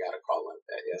of fact, you had a call like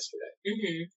that yesterday.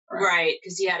 Right,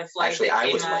 because he had a flight. Actually, I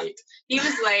was late. He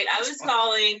was late. I was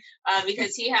calling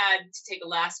because he had to take a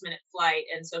last-minute flight,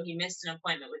 and so he missed an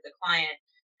appointment with the client.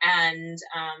 And,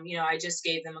 I just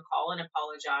gave them a call and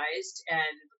apologized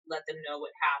and let them know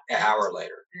what happened. An hour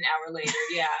later,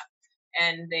 yeah.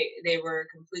 And they were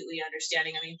completely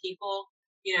understanding. I mean, people,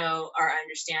 are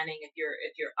understanding if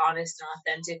you're honest and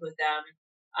authentic with them.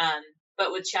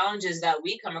 But with challenges that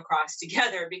we come across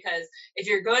together, because if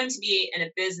you're going to be in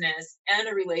a business and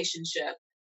a relationship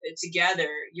together,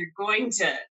 you're going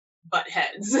to butt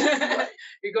heads.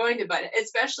 You're going to butt,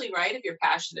 especially if you're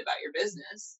passionate about your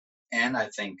business. And I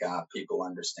think people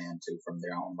understand too from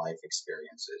their own life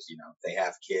experiences. They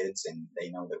have kids and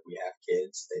they know that we have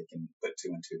kids. They can put two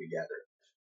and two together.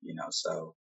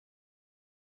 So.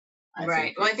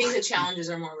 Right. Well, I think the challenges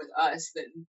are more with us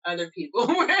than other people.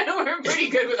 We're pretty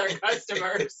good with our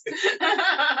customers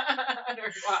and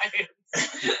our clients.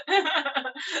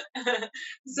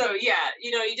 So you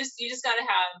just got to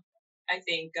have, I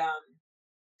think,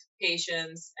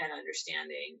 patience and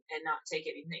understanding, and not take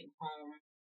anything home.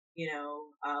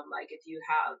 Like if you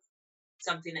have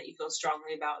something that you feel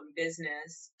strongly about in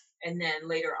business, and then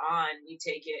later on you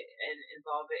take it and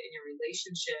involve it in your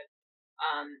relationship,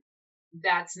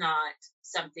 that's not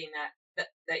something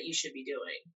that you should be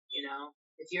doing.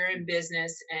 If you're in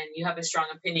business and you have a strong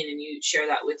opinion and you share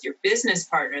that with your business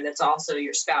partner, that's also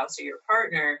your spouse or your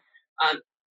partner,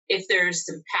 if there's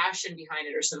some passion behind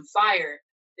it or some fire,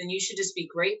 then you should just be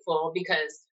grateful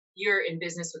because you're in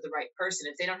business with the right person.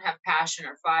 If they don't have passion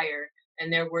or fire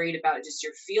and they're worried about just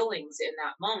your feelings in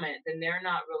that moment, then they're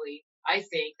not really, I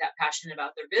think, that passionate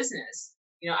about their business.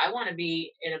 I want to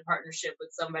be in a partnership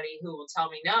with somebody who will tell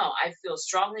me, no, I feel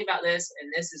strongly about this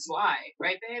and this is why.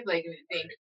 Right, babe? Like,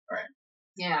 right.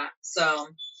 Yeah. So,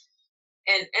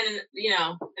 and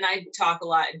I talk a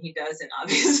lot and he doesn't,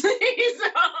 obviously. So.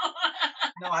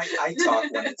 No, I talk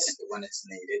when it's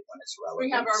needed, when it's relevant.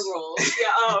 We have our roles.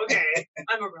 Yeah. Oh, okay.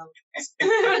 I'm irrelevant.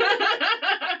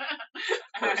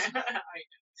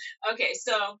 Okay.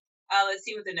 So, let's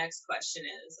see what the next question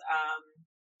is.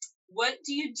 What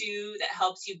do you do that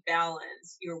helps you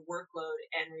balance your workload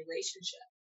and relationship?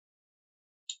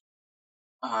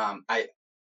 I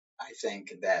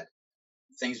think that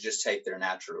things just take their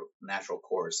natural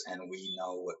course, and we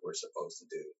know what we're supposed to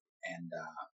do, and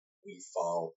we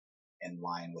fall in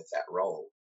line with that role.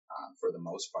 For the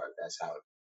most part, that's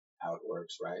how it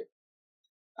works, right?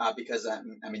 Because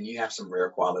you have some rare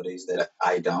qualities that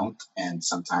I don't, and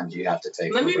sometimes you have to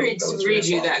take. Let me read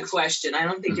you that question. I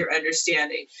don't think you're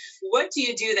understanding. What do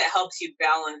you do that helps you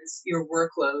balance your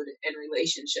workload and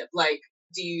relationship? Like,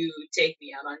 do you take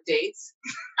me out on dates?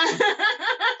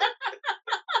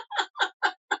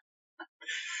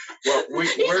 Well,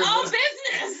 we're all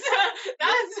business.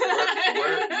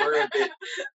 We're a bit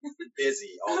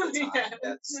busy all the time.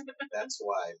 That's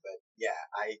why. But yeah,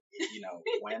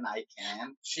 when I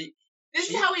can, This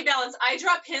is how we balance. I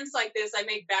drop hints like this. I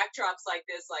make backdrops like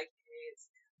this. Like, hey, it's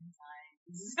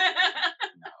sometimes.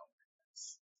 No,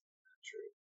 that's not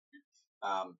true.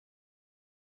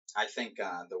 I think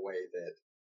the way that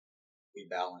we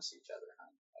balance each other,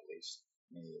 at least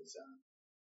me, is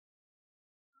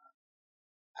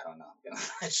I don't know.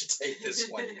 I should take this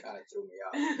one. You kind of threw me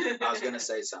off. I was going to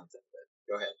say something, but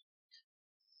go ahead.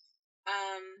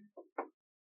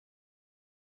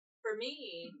 For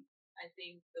me, I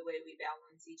think the way we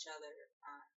balance each other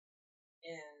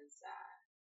is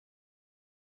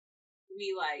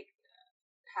we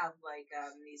have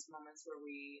these moments where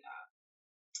we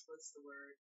what's the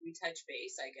word? We touch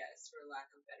base, I guess, for lack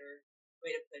of a better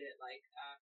way to put it. Like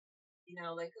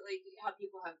how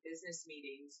people have business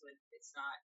meetings when it's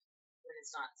not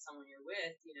someone you're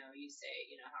with. You say,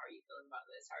 how are you feeling about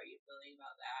this? How are you feeling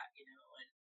about that? And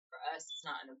for us, it's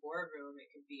not in a boardroom.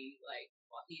 It could be like,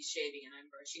 well, he's shaving and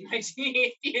I'm brushing my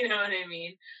teeth. You know what I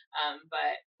mean?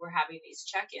 But we're having these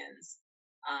check-ins,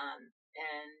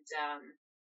 and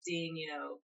seeing,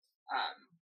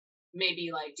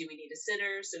 maybe like, do we need a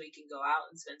sitter so we can go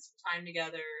out and spend some time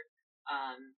together?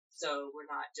 So we're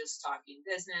not just talking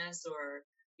business, or,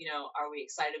 are we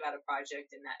excited about a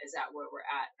project, and is that where we're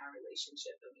at in our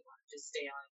relationship, and we want to just stay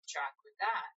on track with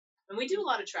that. And we do a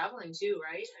lot of traveling too,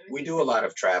 right? I mean, we do a lot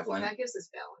of traveling. That gives us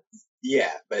balance.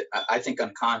 Yeah, but I think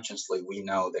unconsciously we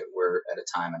know that we're at a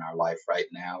time in our life right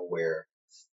now where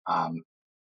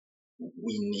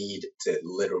we need to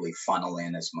literally funnel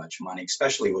in as much money,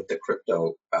 especially with the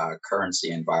crypto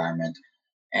currency environment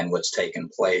and what's taken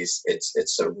place.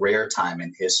 It's a rare time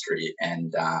in history,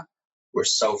 and we're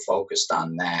so focused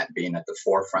on that being at the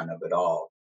forefront of it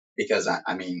all. Because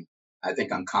I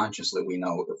think unconsciously we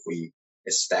know if we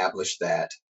establish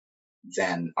that,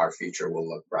 then our future will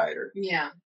look brighter. Yeah.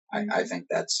 I think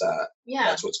that's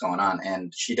what's going on.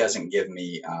 And she doesn't give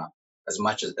me as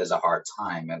much as a hard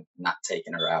time of not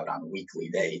taking her out on weekly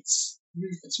dates.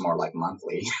 It's more like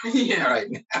monthly right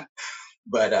now.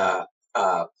 But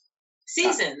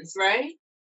seasons, right?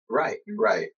 Right.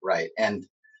 And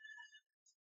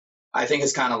I think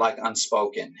it's kind of like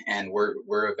unspoken, and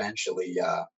we're eventually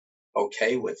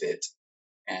okay with it.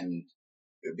 And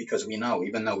because we know,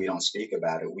 even though we don't speak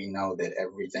about it, we know that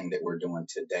everything that we're doing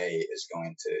today is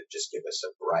going to just give us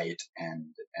a bright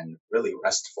and really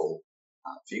restful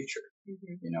future.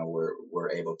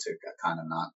 We're able to kind of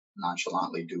not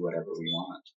nonchalantly do whatever we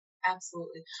want.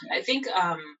 Absolutely. Yeah. I think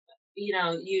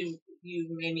you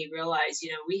made me realize,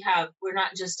 we're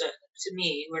not just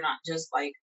we're not just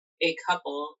like a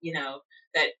couple,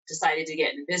 that decided to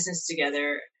get in business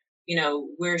together.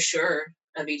 We're sure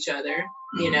of each other,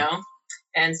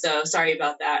 and so sorry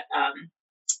about that.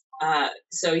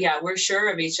 So yeah, we're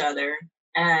sure of each other.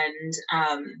 And,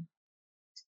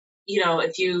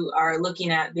 if you are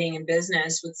looking at being in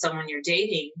business with someone you're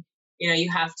dating, you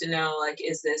have to know, like,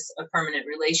 is this a permanent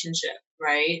relationship,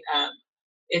 right?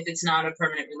 If it's not a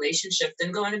permanent relationship,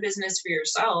 then go into business for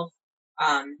yourself.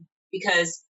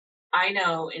 Because I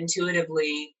know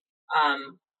intuitively,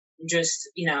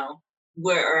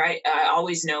 where I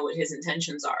always know what his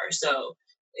intentions are. So,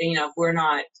 if we're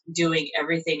not doing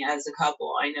everything as a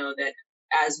couple, I know that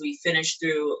as we finish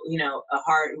through, when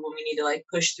we need to like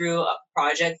push through a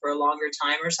project for a longer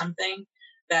time or something,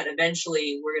 that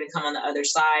eventually we're going to come on the other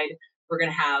side. We're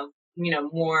going to have,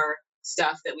 more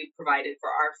stuff that we've provided for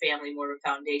our family, more of a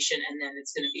foundation. And then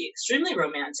it's going to be extremely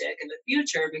romantic in the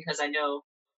future, because I know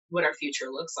what our future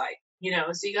looks like,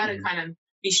 so you got to kind of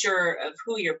be sure of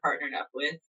who you're partnered up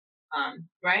with.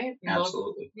 Right?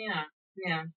 Absolutely. Yeah.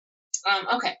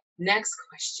 Okay. Next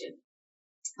question.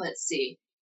 Let's see.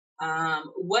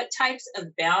 What types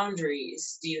of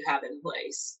boundaries do you have in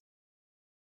place?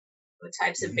 What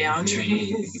types of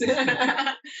boundaries?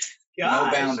 No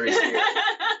boundaries here.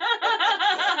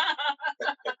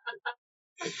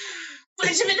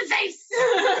 Punch him in the face.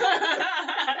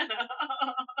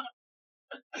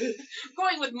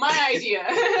 Going with my idea.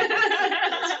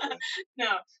 No,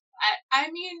 I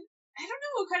mean, I don't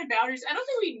know what kind of boundaries. I don't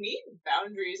think we need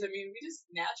boundaries. I mean, we just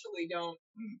naturally don't,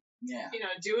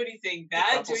 do anything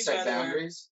bad to each other.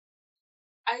 Boundaries?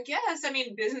 I guess. I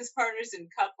mean, business partners and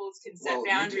couples can set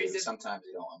boundaries. Sometimes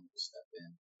you don't want to step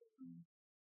in.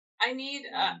 I need,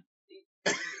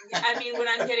 when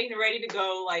I'm getting ready to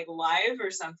go like live or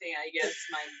something, I guess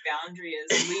my boundary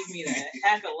is leave me the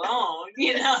heck alone.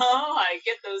 I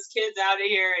get those kids out of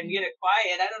here and get it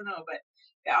quiet. I don't know, but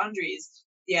boundaries.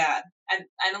 Yeah.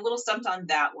 And a little stumped on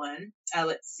that one.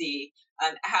 Let's see.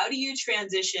 How do you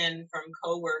transition from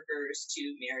coworkers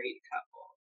to married couple?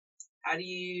 How do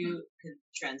you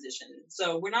transition?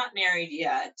 So we're not married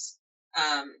yet,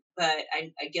 but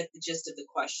I get the gist of the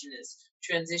question is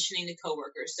transitioning to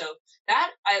coworkers. So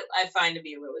that I find to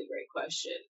be a really great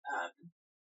question.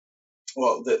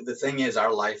 Well, the thing is,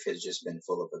 our life has just been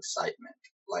full of excitement.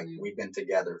 Like we've been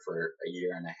together for a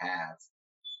year and a half,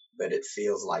 but it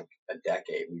feels like a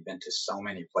decade. We've been to so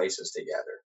many places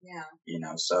together. Yeah.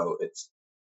 So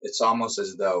it's almost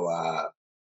as though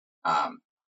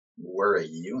we're a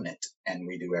unit and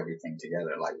we do everything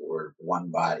together, like we're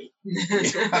one body.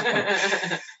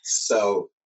 So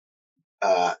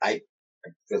I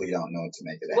really don't know what to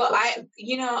make of that. Well, question.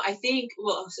 I think,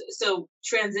 so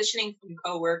transitioning from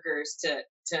coworkers to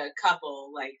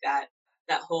couple, like that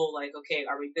whole, like, okay,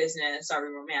 are we business? Are we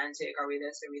romantic? Are we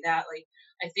this? Are we that? Like,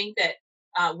 I think that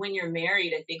when you're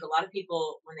married, I think a lot of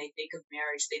people, when they think of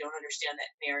marriage, they don't understand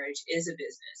that marriage is a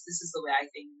business. This is the way I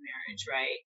think of marriage,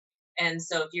 right? And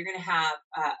so if you're going to have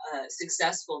a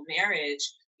successful marriage,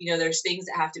 there's things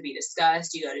that have to be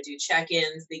discussed. You got to do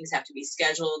check-ins. Things have to be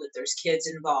scheduled. If there's kids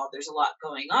involved, there's a lot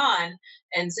going on.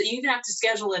 And so you even have to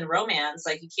schedule in romance.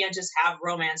 Like, you can't just have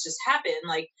romance just happen.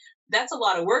 Like, that's a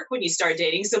lot of work when you start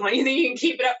dating someone. You think you can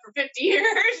keep it up for 50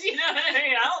 years? You know what I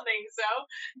mean? I don't think so.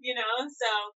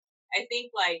 So I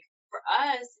think, like, for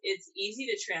us, it's easy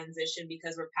to transition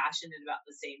because we're passionate about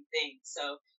the same thing.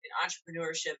 So an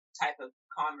entrepreneurship type of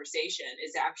conversation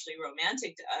is actually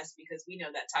romantic to us because we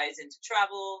know that ties into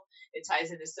travel. It ties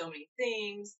into so many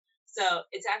things. So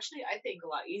it's actually, I think,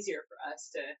 a lot easier for us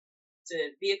to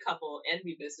be a couple and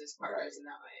be business partners in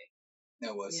that way.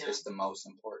 No, well, it's the most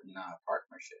important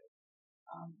partnership,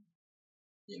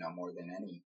 more than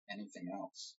anything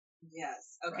else.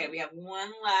 Yes. Okay, right. We have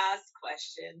one last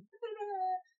question.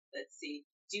 Let's see.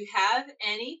 Do you have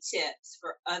any tips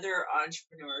for other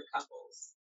entrepreneur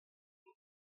couples?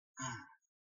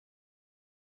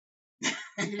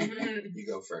 You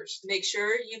go first. Make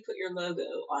sure you put your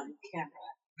logo on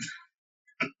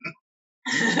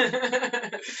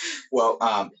camera. Well,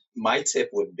 my tip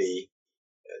would be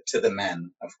to the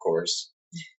men, of course,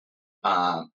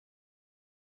 to,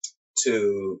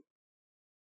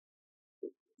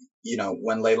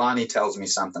 when Leilani tells me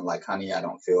something like, honey, I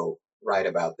don't feel right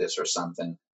about this or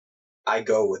something, I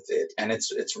go with it. And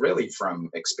it's really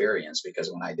from experience,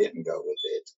 because when I didn't go with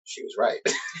it, she was right.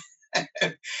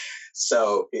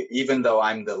 So even though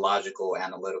I'm the logical,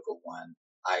 analytical one,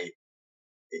 I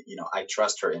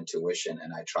trust her intuition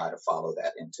and I try to follow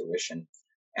that intuition.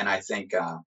 And I think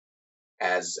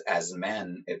as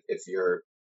men, if you're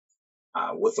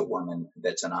with a woman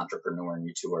that's an entrepreneur and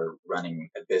you two are running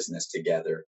a business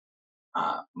together,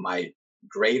 my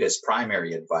greatest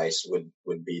primary advice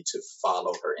would be to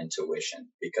follow her intuition,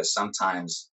 because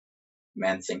sometimes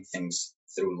men think things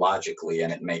through logically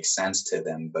and it makes sense to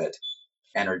them, but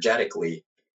energetically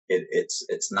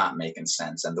it's not making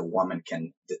sense, and the woman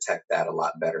can detect that a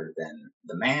lot better than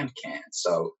the man can.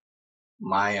 So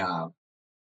my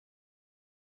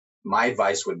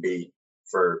advice would be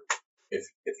for if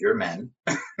you're men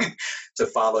to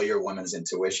follow your woman's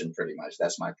intuition. Pretty much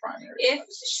that's my primary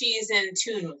advice. She's in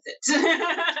tune with it.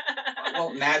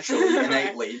 Well, naturally,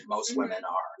 innately, most women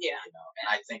are. Yeah. And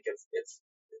I think if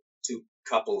two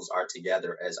couples are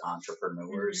together as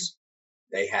entrepreneurs,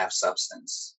 they have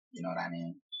substance. You know what I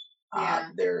mean?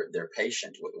 Yeah. They're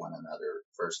patient with one another,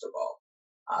 first of all.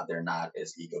 They're not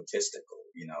as egotistical.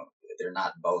 They're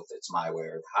not both it's my way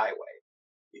or the highway.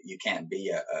 You can't be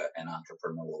an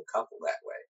entrepreneurial couple that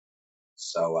way.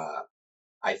 So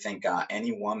I think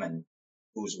any woman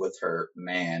who's with her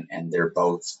man and they're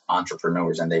both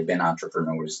entrepreneurs and they've been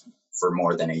entrepreneurs for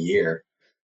more than a year,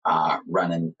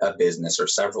 running a business or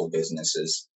several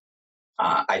businesses,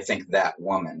 I think that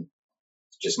woman,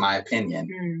 just my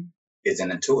opinion, is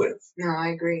an intuitive. No, I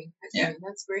agree.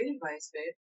 That's great advice,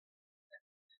 babe.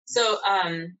 So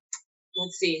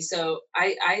let's see. So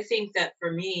I think that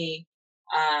for me,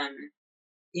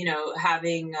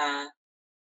 having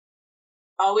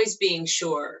always being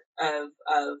sure of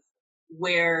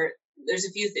where there's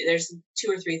there's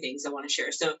 2 or 3 things I want to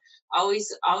share. So always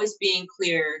being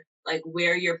clear, like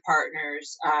where your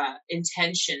partner's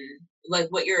intention, like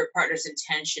what your partner's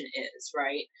intention is,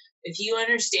 right? If you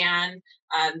understand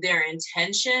their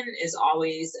intention is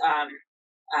always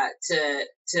to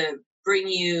bring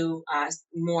you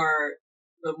more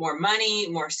money,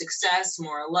 more success,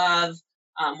 more love,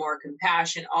 more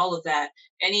compassion, all of that.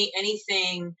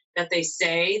 Anything that they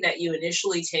say that you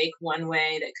initially take one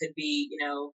way that could be,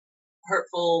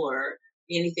 hurtful or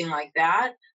anything like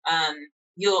that,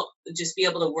 you'll just be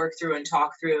able to work through and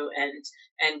talk through and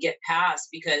get past,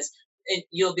 because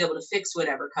you'll be able to fix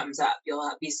whatever comes up. You'll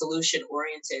be solution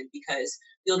oriented because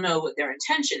you'll know what their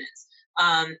intention is.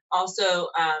 Also,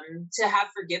 to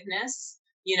have forgiveness,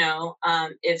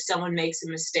 if someone makes a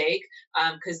mistake,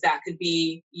 because that could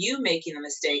be you making a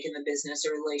mistake in the business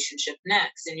or relationship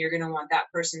next. And you're going to want that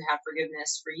person to have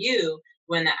forgiveness for you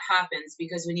when that happens,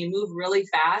 because when you move really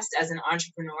fast as an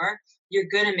entrepreneur, you're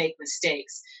going to make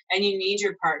mistakes, and you need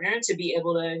your partner to be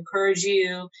able to encourage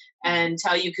you and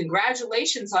tell you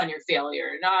congratulations on your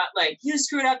failure, not like, you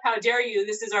screwed up, how dare you,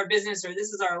 this is our business or this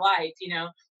is our life.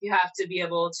 You have to be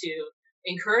able to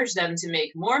encourage them to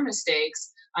make more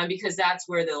mistakes, because that's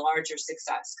where the larger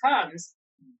success comes.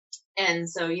 And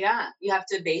so, yeah, you have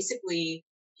to basically,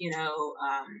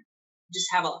 just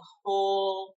have a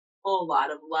whole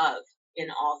lot of love in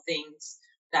all things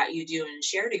that you do and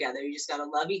share together. You just got to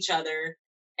love each other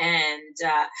and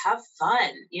have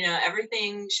fun.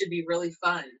 Everything should be really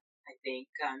fun, I think,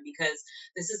 because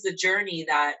this is the journey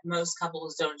that most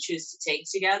couples don't choose to take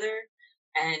together.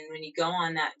 And when you go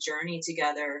on that journey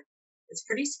together, it's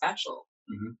pretty special.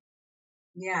 Mm-hmm.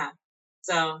 Yeah.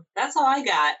 So that's all I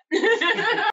got.